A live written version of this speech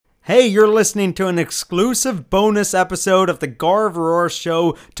Hey, you're listening to an exclusive bonus episode of the Garv Roar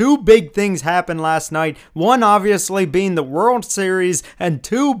Show. Two big things happened last night. One obviously being the World Series, and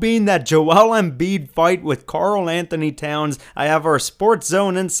two being that Joel Embiid fight with Karl Anthony Towns. I have our Sports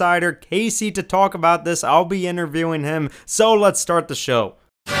Zone insider, Casey, to talk about this. I'll be interviewing him, so let's start the show.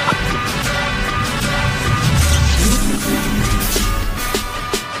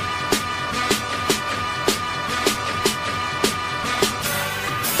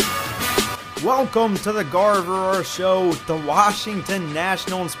 Welcome to the Garv Roar Show. The Washington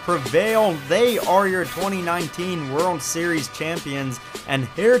Nationals prevail. They are your 2019 World Series champions. And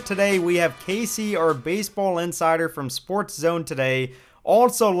here today we have Casey, our baseball insider from Sports Zone Today.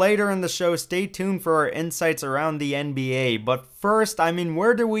 Also later in the show, stay tuned for our insights around the NBA. But first,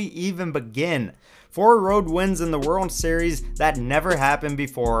 where do we even begin? 4 road wins in the World Series, that never happened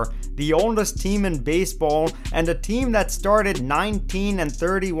before. The oldest team in baseball, and a team that started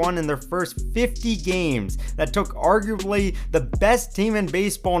 19-31 in their first 50 games, that took arguably the best team in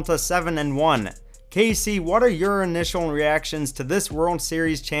baseball to 7-1. Casey, what are your initial reactions to this World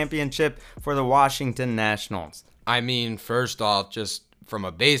Series championship for the Washington Nationals? First off, just from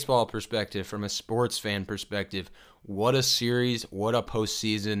a baseball perspective, from a sports fan perspective, what a series, what a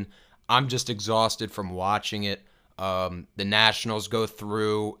postseason. I'm just exhausted from watching it. The Nationals go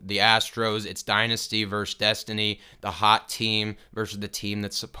through the Astros. It's dynasty versus destiny. The hot team versus the team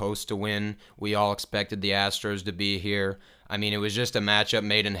that's supposed to win. We all expected the Astros to be here. It was just a matchup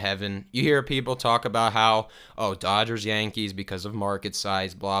made in heaven. You hear people talk about how, Dodgers, Yankees because of market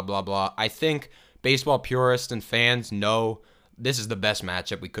size, blah, blah, blah. I think baseball purists and fans know this is the best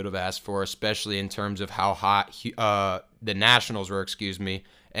matchup we could have asked for, especially in terms of how hot the Nationals were,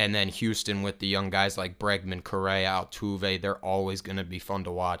 and then Houston with the young guys like Bregman, Correa, Altuve. They're always going to be fun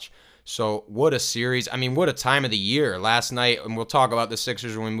to watch. So what a series. What a time of the year. Last night, and we'll talk about the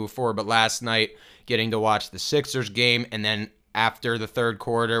Sixers when we move forward, but last night getting to watch the Sixers game, and then after the third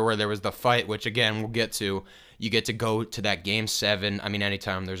quarter where there was the fight, which again we'll get to, you get to go to that Game 7.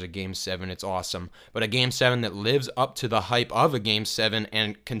 Anytime there's a Game 7, it's awesome. But a Game 7 that lives up to the hype of a Game 7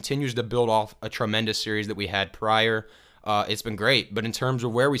 and continues to build off a tremendous series that we had prior. It's been great. But in terms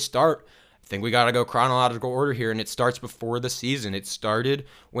of where we start, I think we got to go chronological order here, and it starts before the season. It started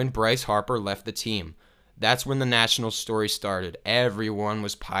when Bryce Harper left the team. That's when the Nationals story started. Everyone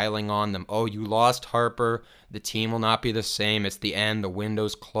was piling on them. Oh, you lost Harper. The team will not be the same. It's the end. The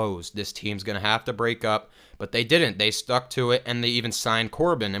window's closed. This team's going to have to break up. But they didn't. They stuck to it, and they even signed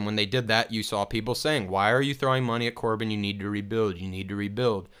Corbin. And when they did that, you saw people saying, why are you throwing money at Corbin? You need to rebuild. You need to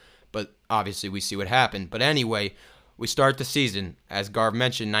rebuild. But obviously we see what happened. But anyway, we start the season, as Garv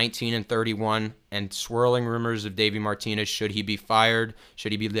mentioned, 19-31, and swirling rumors of Davey Martinez. Should he be fired?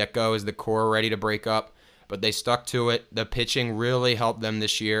 Should he be let go? Is the core ready to break up? But they stuck to it. The pitching really helped them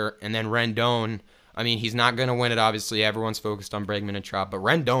this year. And then Rendon, he's not going to win it, obviously. Everyone's focused on Bregman and Trout. But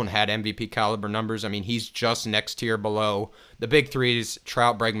Rendon had MVP caliber numbers. He's just next tier below. The big three is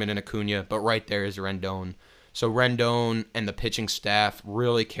Trout, Bregman, and Acuna. But right there is Rendon. So Rendon and the pitching staff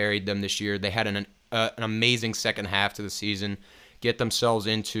really carried them this year. They had an amazing second half to the season, get themselves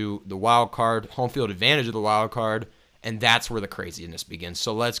into the wild card, home field advantage of the wild card, and that's where the craziness begins.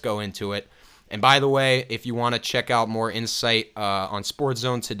 So let's go into it. And by the way, if you want to check out more insight on Sports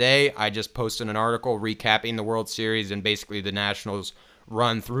Zone Today, I just posted an article recapping the World Series and basically the Nationals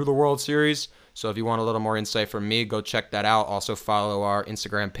run through the World Series. So if you want a little more insight from me, go check that out. Also follow our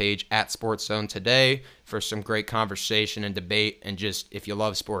Instagram page at Sports Zone Today for some great conversation and debate. And just, if you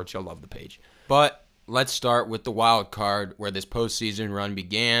love sports, you'll love the page. But let's start with the wild card where this postseason run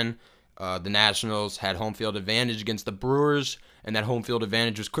began. The Nationals had home field advantage against the Brewers, and that home field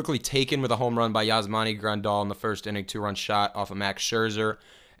advantage was quickly taken with a home run by Yasmani Grandal in the first inning, 2-run shot off of Max Scherzer,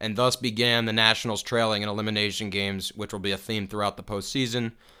 and thus began the Nationals trailing in elimination games, which will be a theme throughout the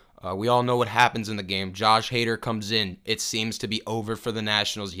postseason. We all know what happens in the game. Josh Hader comes in. It seems to be over for the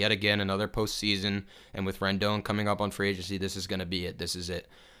Nationals yet again, another postseason, and with Rendon coming up on free agency, this is going to be it. This is it.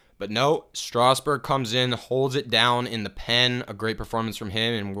 But no, Strasburg comes in, holds it down in the pen. A great performance from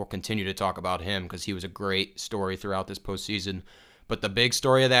him, and we'll continue to talk about him because he was a great story throughout this postseason. But the big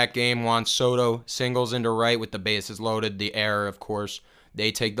story of that game, Juan Soto singles into right with the bases loaded. The error, of course.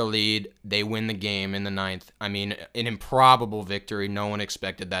 They take the lead. They win the game in the ninth. An improbable victory. No one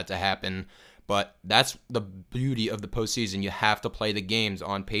expected that to happen. But that's the beauty of the postseason. You have to play the games.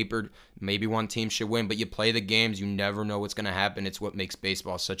 On paper, maybe one team should win, but you play the games. You never know what's going to happen. It's what makes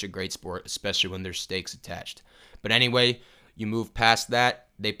baseball such a great sport, especially when there's stakes attached. But anyway, you move past that.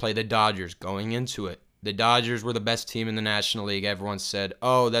 They play the Dodgers going into it. The Dodgers were the best team in the National League. Everyone said,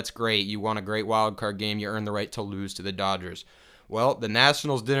 oh, that's great. You won a great wild card game. You earned the right to lose to the Dodgers. Well, the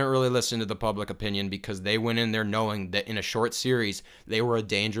Nationals didn't really listen to the public opinion because they went in there knowing that in a short series, they were a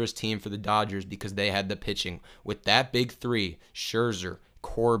dangerous team for the Dodgers because they had the pitching. With that big three, Scherzer,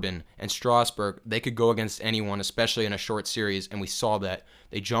 Corbin, and Strasburg, they could go against anyone, especially in a short series, and we saw that.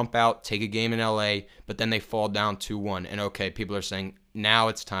 They jump out, take a game in LA, but then they fall down 2-1. And okay, people are saying, now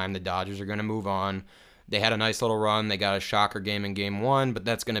it's time. The Dodgers are going to move on. They had a nice little run. They got a shocker game in game 1, but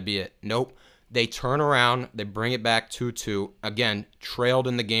that's going to be it. Nope. They turn around, they bring it back 2-2. Again, trailed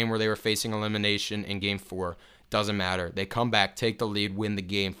in the game where they were facing elimination in Game 4. Doesn't matter. They come back, take the lead, win the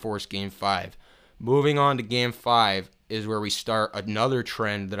game, force Game 5. Moving on to Game 5 is where we start another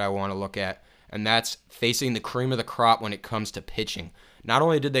trend that I want to look at, and that's facing the cream of the crop when it comes to pitching. Not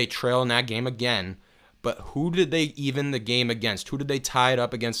only did they trail in that game again, but who did they even the game against? Who did they tie it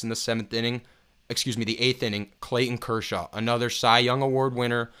up against in the the 8th inning? Clayton Kershaw, another Cy Young Award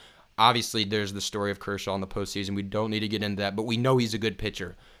winner. Obviously, there's the story of Kershaw in the postseason. We don't need to get into that, but we know he's a good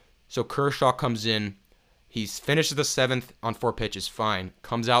pitcher. So Kershaw comes in. He finishes the 7th on 4 pitches. Fine.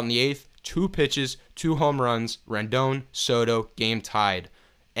 Comes out in the 8th. 2 pitches, 2 home runs. Rendon, Soto, game tied.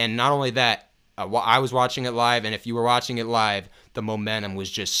 And not only that, I was watching it live, and if you were watching it live, the momentum was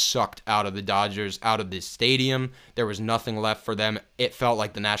just sucked out of the Dodgers, out of the stadium. There was nothing left for them. It felt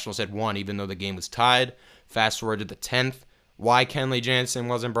like the Nationals had won, even though the game was tied. Fast forward to the 10th. Why Kenley Jansen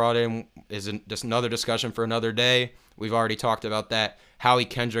wasn't brought in is just another discussion for another day. We've already talked about that. Howie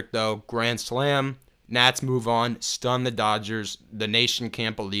Kendrick, though, grand slam. Nats move on, stun the Dodgers. The nation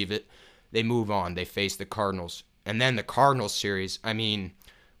can't believe it. They move on. They face the Cardinals. And then the Cardinals series, I mean,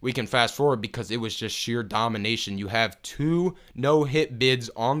 we can fast forward because it was just sheer domination. You have 2 no-hit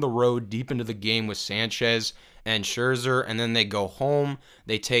bids on the road deep into the game with Sanchez and Scherzer, and then they go home.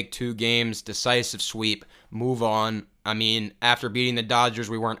 They take 2 games, decisive sweep, move on. I mean, after beating the Dodgers,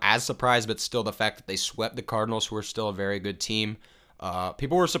 we weren't as surprised, but still the fact that they swept the Cardinals, who are still a very good team,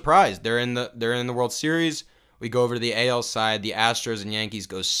 people were surprised. They're in the World Series. We go over to the AL side. The Astros and Yankees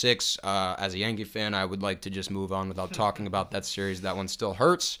go 6. As a Yankee fan, I would like to just move on without talking about that series. That one still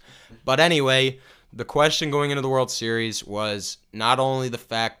hurts. But anyway, the question going into the World Series was not only the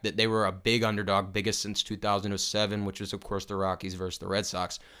fact that they were a big underdog, biggest since 2007, which was, of course, the Rockies versus the Red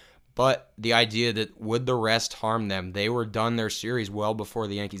Sox, but the idea that would the rest harm them? They were done their series well before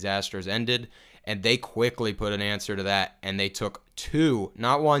the Yankees-Astros ended, and they quickly put an answer to that, and they took 2,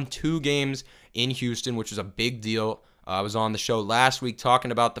 not 1, 2 games in Houston, which was a big deal. I was on the show last week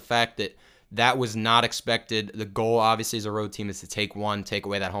talking about the fact that that was not expected. The goal, obviously, as a road team is to take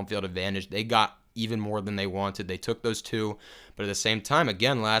away that home field advantage. They got even more than they wanted. They took those 2. But at the same time,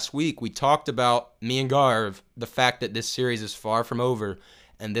 again, last week, we talked about, me and Garv, the fact that this series is far from over.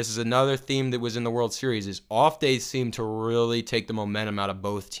 And this is another theme that was in the World Series, is off days seem to really take the momentum out of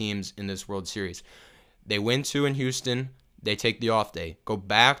both teams in this World Series. They win 2 in Houston. They take the off day. Go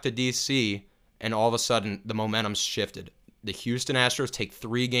back to D.C., and all of a sudden, the momentum's shifted. The Houston Astros take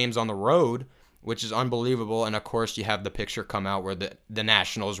 3 games on the road, which is unbelievable. And, of course, you have the picture come out where the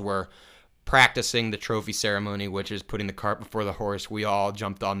Nationals were practicing the trophy ceremony, which is putting the cart before the horse. We all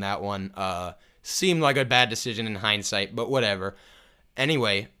jumped on that one. Seemed like a bad decision in hindsight, but whatever.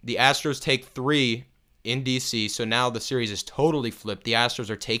 Anyway, the Astros take 3 in D.C., so now the series is totally flipped. The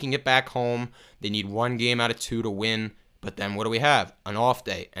Astros are taking it back home. They need 1 game out of 2 to win. But then what do we have? An off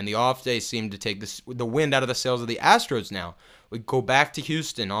day. And the off day seemed to take the wind out of the sails of the Astros now. We go back to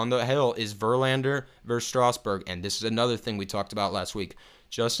Houston. On the hill is Verlander versus Strasburg. And this is another thing we talked about last week.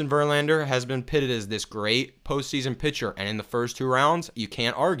 Justin Verlander has been pitted as this great postseason pitcher. And in the first 2 rounds, you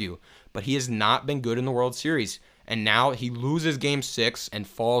can't argue. But he has not been good in the World Series. And now he loses Game 6 and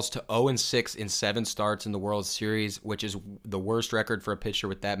falls to 0-6 in 7 starts in the World Series, which is the worst record for a pitcher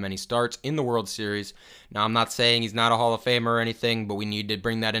with that many starts in the World Series. Now, I'm not saying he's not a Hall of Famer or anything, but we need to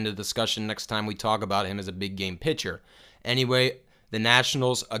bring that into discussion next time we talk about him as a big game pitcher. Anyway, the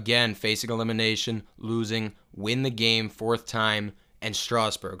Nationals, again, facing elimination, losing, win the game 4th time, and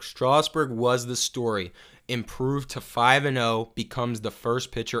Strasburg. Strasburg was the story. Improved to 5-0, becomes the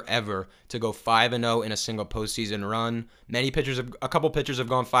first pitcher ever to go 5-0 in a single postseason run. A couple pitchers have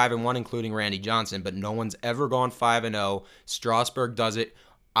gone 5-1, including Randy Johnson, but no one's ever gone 5-0. Strasburg does it.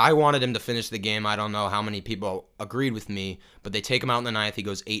 I wanted him to finish the game. I don't know how many people agreed with me, but they take him out in the 9th. He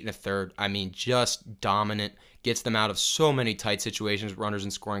goes 8 1/3. I mean, just dominant. Gets them out of so many tight situations, runners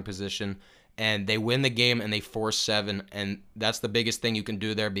in scoring position. And they win the game and they force 7. And that's the biggest thing you can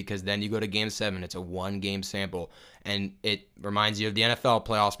do there, because then you go to Game 7. It's a 1-game sample. And it reminds you of the NFL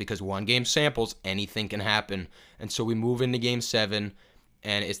playoffs, because 1-game samples, anything can happen. And so we move into Game 7,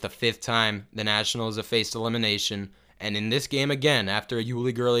 and it's the 5th time the Nationals have faced elimination. And in this game again, after a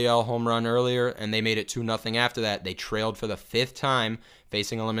Yuli Gurriel home run earlier, and they made it 2-0 after that, they trailed for the 5th time,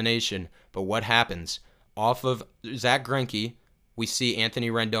 facing elimination. But what happens? Off of Zach Greinke, we see Anthony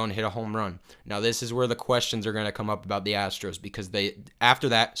Rendon hit a home run. Now this is where the questions are going to come up about the Astros, because after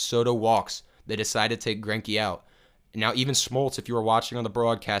that, Soto walks. They decide to take Greinke out. Now even Smoltz, if you were watching on the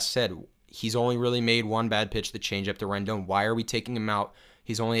broadcast, said he's only really made one bad pitch, the changeup to Rendon. Why are we taking him out?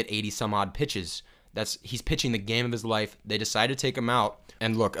 He's only at 80 some odd pitches. He's pitching the game of his life. They decided to take him out.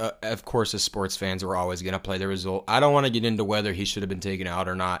 And look, of course, as sports fans, we're always going to play the result. I don't want to get into whether he should have been taken out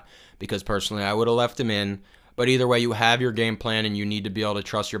or not, because personally, I would have left him in. But either way, you have your game plan, and you need to be able to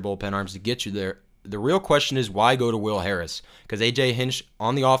trust your bullpen arms to get you there. The real question is, why go to Will Harris? Because A.J. Hinch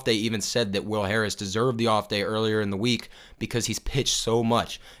on the off day even said that Will Harris deserved the off day earlier in the week because he's pitched so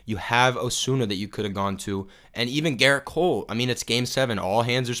much. You have Osuna that you could have gone to, and even Garrett Cole. I mean, it's Game 7. All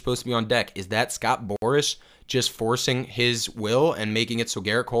hands are supposed to be on deck. Is that Scott Boras just forcing his will and making it so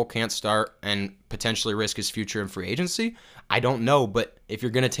Garrett Cole can't start and potentially risk his future in free agency? I don't know, but if you're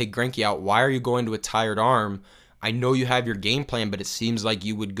going to take Greinke out, why are you going to a tired arm? I know you have your game plan, but it seems like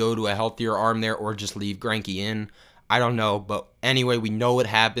you would go to a healthier arm there or just leave Greinke in. I don't know, but anyway, we know what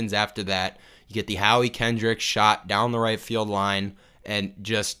happens after that. You get the Howie Kendrick shot down the right field line, and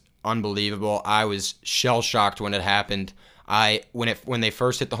just unbelievable. I was shell-shocked when it happened. When they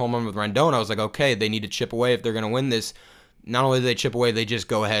first hit the home run with Rendon, I was like, okay, they need to chip away if they're going to win this. Not only do they chip away, they just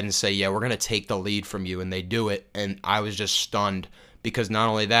go ahead and say, yeah, we're going to take the lead from you, and they do it, and I was just stunned. Because not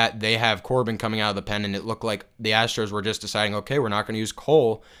only that, they have Corbin coming out of the pen, and it looked like the Astros were just deciding, okay, we're not going to use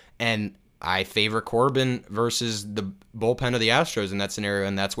Cole. And I favor Corbin versus the bullpen of the Astros in that scenario,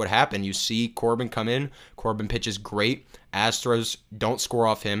 and that's what happened. You see Corbin come in. Corbin pitches great. Astros don't score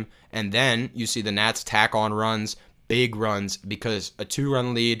off him. And then you see the Nats tack on runs, big runs, because a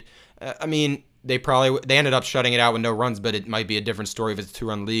 2-run lead, they ended up shutting it out with no runs, but it might be a different story if it's a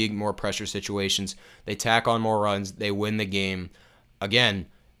 2-run league, more pressure situations. They tack on more runs. They win the game. Again,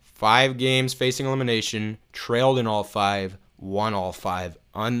 5 games facing elimination, trailed in all 5, won all 5.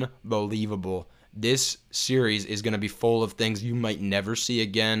 Unbelievable. This series is going to be full of things you might never see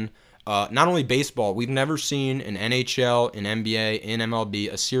again. Not only baseball, we've never seen in NHL, in NBA, in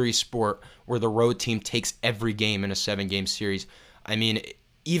MLB, a series sport where the road team takes every game in a 7-game series. I mean,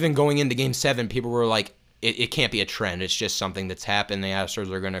 even going into Game 7, people were like, it can't be a trend. It's just something that's happened. The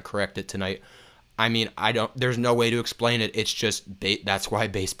Astros are going to correct it tonight. I mean, there's no way to explain it. It's just, that's why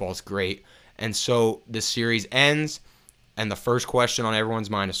baseball's great. And so the series ends, and the first question on everyone's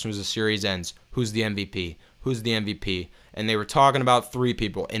mind as soon as the series ends, who's the MVP? Who's the MVP? And they were talking about 3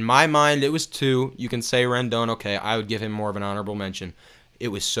 people. In my mind, it was 2. You can say Rendon, okay, I would give him more of an honorable mention. It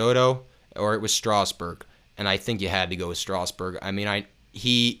was Soto or it was Strasburg. And I think you had to go with Strasburg. I mean,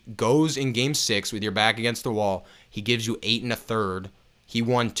 he goes in Game 6 with your back against the wall. He gives you 8 1/3. He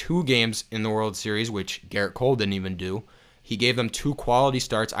won 2 games in the World Series, which Garrett Cole didn't even do. He gave them 2 quality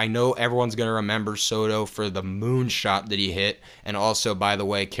starts. I know everyone's going to remember Soto for the moonshot that he hit. And also, by the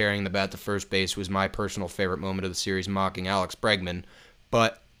way, carrying the bat to first base was my personal favorite moment of the series, mocking Alex Bregman.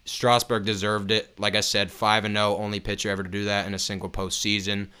 But Strasburg deserved it. Like I said, 5-0, only pitcher ever to do that in a single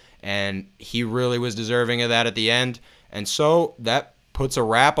postseason. And he really was deserving of that at the end. And so that puts a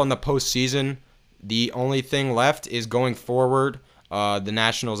wrap on the postseason. The only thing left is going forward. The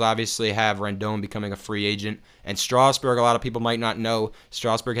Nationals obviously have Rendon becoming a free agent. And Strasburg, a lot of people might not know,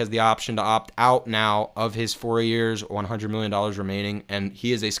 Strasburg has the option to opt out now of his 4 years, $100 million remaining. And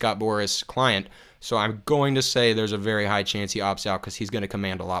he is a Scott Boras client. So I'm going to say there's a very high chance he opts out because he's going to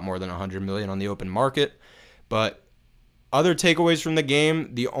command a lot more than $100 million on the open market. But other takeaways from the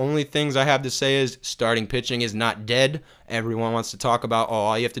game, the only things I have to say is starting pitching is not dead. Everyone wants to talk about,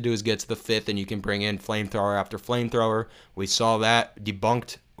 all you have to do is get to the 5th and you can bring in flamethrower after flamethrower. We saw that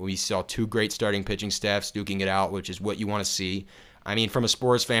debunked. We saw 2 great starting pitching staffs duking it out, which is what you want to see. I mean, from a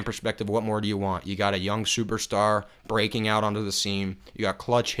sports fan perspective, what more do you want? You got a young superstar breaking out onto the scene. You got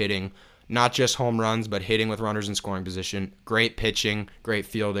clutch hitting. Not just home runs, but hitting with runners in scoring position. Great pitching, great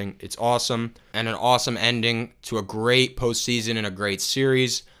fielding. It's awesome. And an awesome ending to a great postseason and a great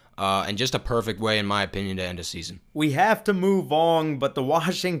series. And just a perfect way, in my opinion, to end a season. We have to move on, but the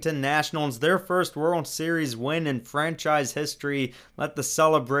Washington Nationals, their first World Series win in franchise history. Let the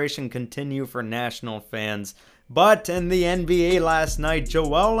celebration continue for National fans. But in the NBA last night,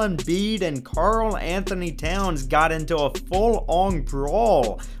 Joel Embiid and Karl Anthony Towns got into a full-on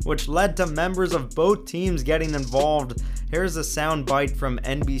brawl, which led to members of both teams getting involved. Here's a soundbite from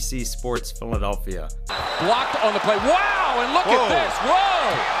NBC Sports Philadelphia. Blocked on the play. Wow, and look at this.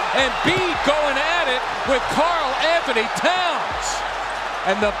 Whoa! Embiid going at it with Karl Anthony Towns.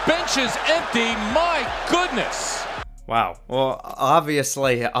 And the bench is empty. My goodness. Wow. Well,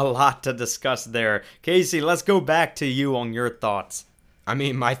 obviously a lot to discuss there. Casey, let's go back to you on your thoughts. I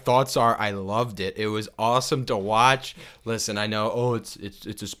mean, my thoughts are I loved it. It was awesome to watch. Listen, I know, it's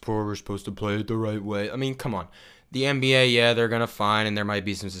a sport, we're supposed to play it the right way. I mean, come on. The NBA, yeah, they're going to fine, and there might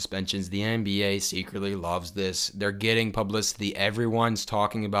be some suspensions. The NBA secretly loves this. They're getting publicity. Everyone's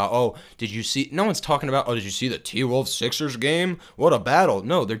talking about, no one's talking about, did you see the T-Wolves Sixers game? What a battle.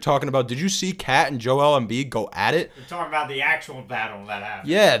 No, they're talking about, did you see Kat and Joel Embiid go at it? They're talking about the actual battle that happened.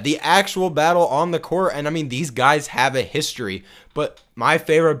 Yeah, the actual battle on the court. And, I mean, these guys have a history. But my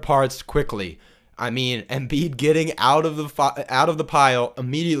favorite parts, quickly, I mean, Embiid getting out of the pile,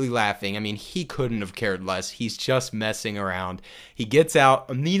 immediately laughing. I mean, he couldn't have cared less. He's just messing around. He gets out,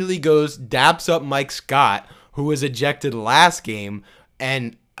 immediately goes, daps up Mike Scott, who was ejected last game,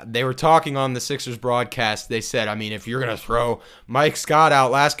 and they were talking on the Sixers broadcast. They said, I mean, if you're going to throw Mike Scott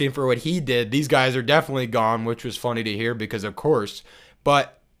out last game for what he did, these guys are definitely gone, which was funny to hear because, of course.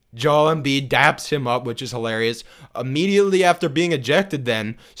 But Joel Embiid daps him up, which is hilarious. Immediately after being ejected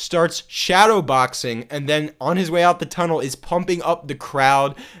then, starts shadow boxing, and then on his way out the tunnel is pumping up the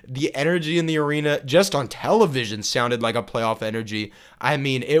crowd. The energy in the arena, just on television, sounded like a playoff energy. I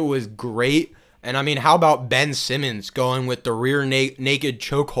mean, it was great. And I mean, how about Ben Simmons going with the rear naked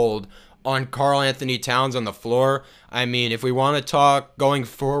chokehold on Karl Anthony Towns on the floor? I mean, if we want to talk going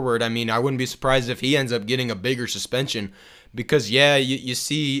forward, I mean, I wouldn't be surprised if he ends up getting a bigger suspension. Because, yeah, you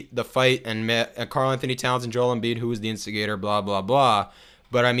see the fight and Karl Anthony Towns and Joel Embiid, who was the instigator, blah, blah, blah.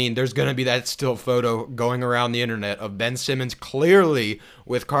 But, I mean, there's going to be that still photo going around the internet of Ben Simmons clearly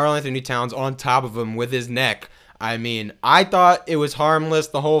with Karl Anthony Towns on top of him with his neck. I mean, I thought it was harmless,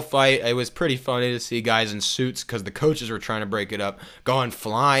 the whole fight. It was pretty funny to see guys in suits because the coaches were trying to break it up, going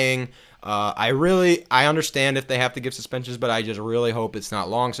flying. I understand if they have to give suspensions, but I just really hope it's not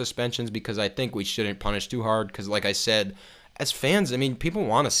long suspensions because I think we shouldn't punish too hard because, like I said, as fans, I mean, people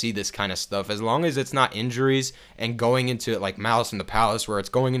want to see this kind of stuff. As long as it's not injuries and going into it like Malice in the Palace where it's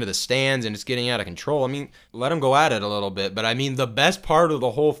going into the stands and it's getting out of control, I mean, let them go at it a little bit. But, I mean, the best part of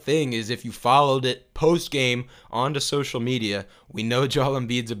the whole thing is if you followed it post-game onto social media, we know Joel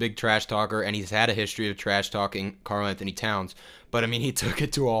Embiid's a big trash talker and he's had a history of trash talking Karl Anthony Towns. But, I mean, he took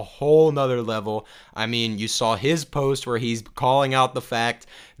it to a whole nother level. I mean, you saw his post where he's calling out the fact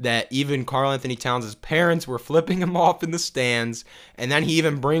that even Karl Anthony Towns' parents were flipping him off in the stands. And then he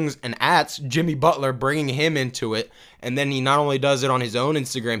even brings an Jimmy Butler, bringing him into it. And then he not only does it on his own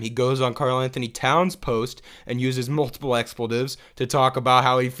Instagram, he goes on Karl Anthony Towns' post and uses multiple expletives to talk about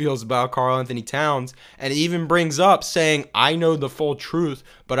how he feels about Karl Anthony Towns. And even brings up saying, I know the full truth,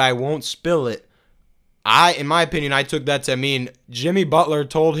 but I won't spill it. In my opinion, I took that to mean Jimmy Butler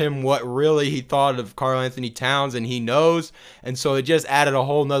told him what really he thought of Karl Anthony Towns, and he knows. And so it just added a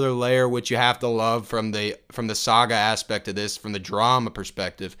whole nother layer, which you have to love from the saga aspect of this, from the drama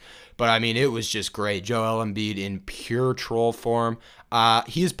perspective. But, I mean, it was just great. Joel Embiid in pure troll form.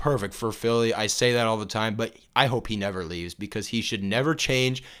 He is perfect for Philly. I say that all the time, but I hope he never leaves because he should never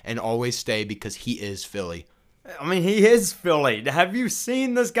change and always stay because he is Philly. I mean, he is Philly. Have you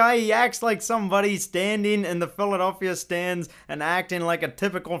seen this guy? He acts like somebody standing in the Philadelphia stands and acting like a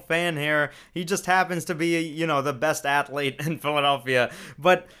typical fan here. He just happens to be, the best athlete in Philadelphia.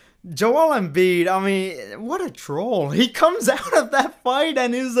 But Joel Embiid, I mean, what a troll. He comes out of that fight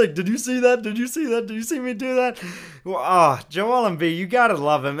and he's like, did you see that? Did you see that? Did you see me do that? Well, Joel Embiid, you gotta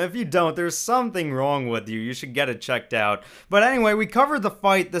love him. If you don't, there's something wrong with you. You should get it checked out. But anyway, we covered the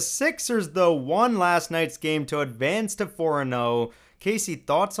fight. The Sixers, though, won last night's game to advance to 4-0. Casey,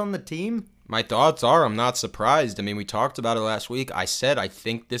 thoughts on the team? My thoughts are I'm not surprised. I mean, we talked about it last week. I said I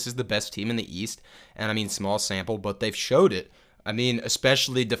think this is the best team in the East. And I mean, small sample, but they've showed it. I mean,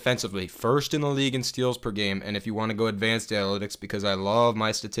 especially defensively. First in the league in steals per game. And if you want to go advanced analytics, because I love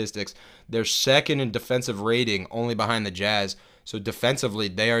my statistics, they're second in defensive rating, only behind the Jazz. So defensively,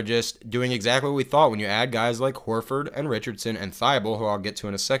 they are just doing exactly what we thought. When you add guys like Horford and Richardson and Thibault, who I'll get to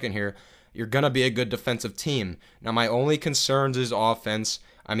in a second here, you're going to be a good defensive team. Now, my only concerns is offense.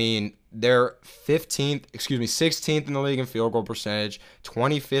 I mean, they're 16th in the league in field goal percentage,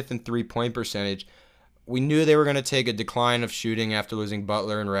 25th in three-point percentage. We knew they were going to take a decline of shooting after losing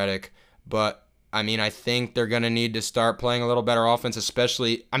Butler and Redick, but, I mean, I think they're going to need to start playing a little better offense,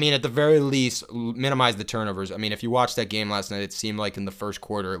 especially, I mean, at the very least, minimize the turnovers. I mean, if you watched that game last night, it seemed like in the first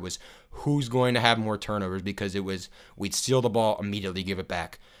quarter it was who's going to have more turnovers because it was we'd steal the ball, immediately give it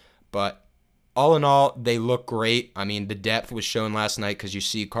back. But all in all, they look great. I mean, the depth was shown last night because you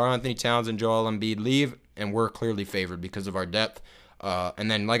see Karl Anthony Towns and Joel Embiid leave, and we're clearly favored because of our depth. And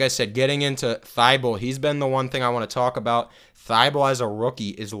then, like I said, getting into Thibault, he's been the one thing I want to talk about. Thibault, as a rookie,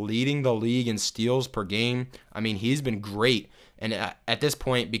 is leading the league in steals per game. I mean, he's been great. And at this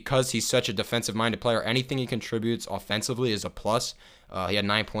point, because he's such a defensive-minded player, anything he contributes offensively is a plus. He had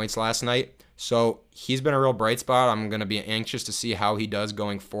 9 points last night. So he's been a real bright spot. I'm going to be anxious to see how he does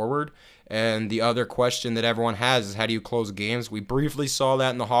going forward. And the other question that everyone has is, how do you close games? We briefly saw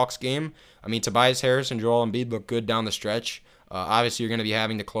that in the Hawks game. I mean, Tobias Harris and Joel Embiid look good down the stretch. Obviously, you're going to be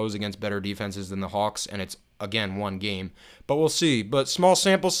having to close against better defenses than the Hawks, and it's, again, one game. But we'll see. But small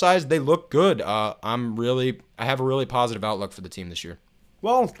sample size, they look good. I have a really positive outlook for the team this year.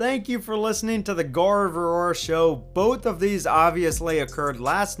 Well, thank you for listening to the Garver Show. Both of these obviously occurred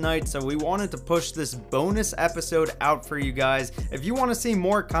last night, so we wanted to push this bonus episode out for you guys. If you want to see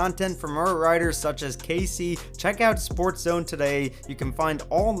more content from our writers such as Casey, check out Sports Zone Today. You can find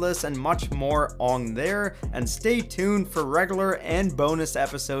all this and much more on there, and stay tuned for regular and bonus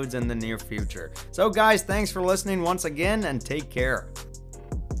episodes in the near future. So guys, thanks for listening once again, and take care.